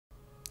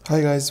Hi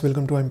guys,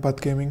 welcome to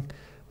Empath Gaming.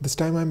 This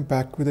time I'm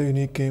back with a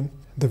unique game.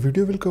 The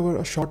video will cover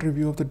a short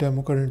review of the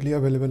demo currently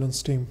available on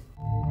Steam.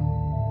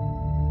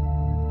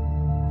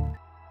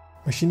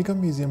 Machinika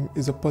Museum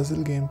is a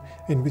puzzle game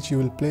in which you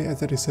will play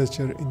as a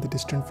researcher in the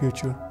distant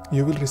future.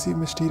 You will receive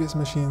mysterious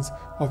machines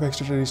of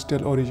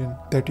extraterrestrial origin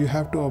that you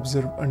have to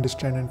observe,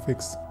 understand and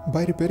fix.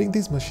 By repairing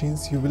these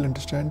machines, you will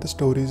understand the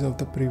stories of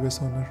the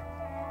previous owner.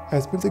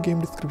 As per the game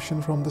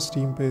description from the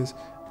Steam page,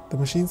 the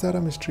machines are a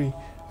mystery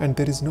and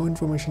there is no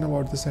information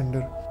about the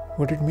sender.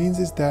 What it means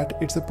is that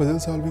it's a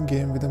puzzle solving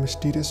game with a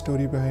mysterious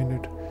story behind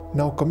it.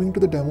 Now coming to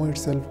the demo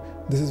itself,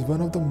 this is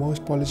one of the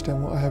most polished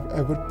demo I have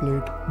ever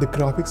played. The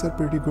graphics are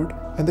pretty good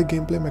and the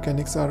gameplay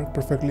mechanics are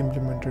perfectly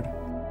implemented.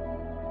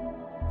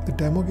 The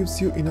demo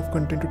gives you enough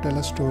content to tell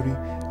a story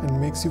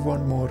and makes you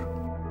want more.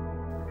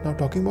 Now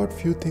talking about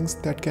few things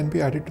that can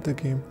be added to the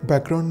game.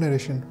 Background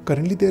narration.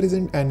 Currently there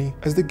isn't any.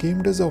 As the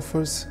game does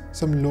offers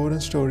some lore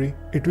and story,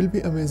 it will be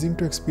amazing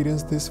to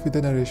experience this with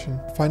the narration.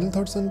 Final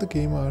thoughts on the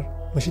game are: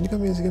 Machinika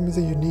Museum is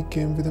a unique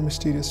game with a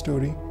mysterious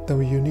story. The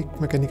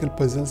unique mechanical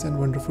puzzles and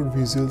wonderful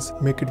visuals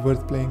make it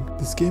worth playing.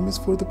 This game is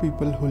for the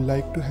people who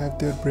like to have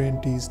their brain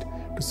teased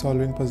to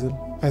solving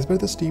puzzle. As per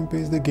the Steam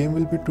page, the game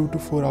will be 2 to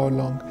 4 hours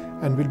long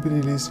and will be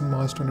released in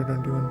March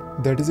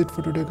 2021. That is it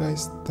for today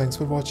guys. Thanks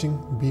for watching.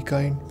 Be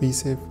kind, be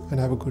safe and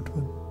have a good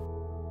one.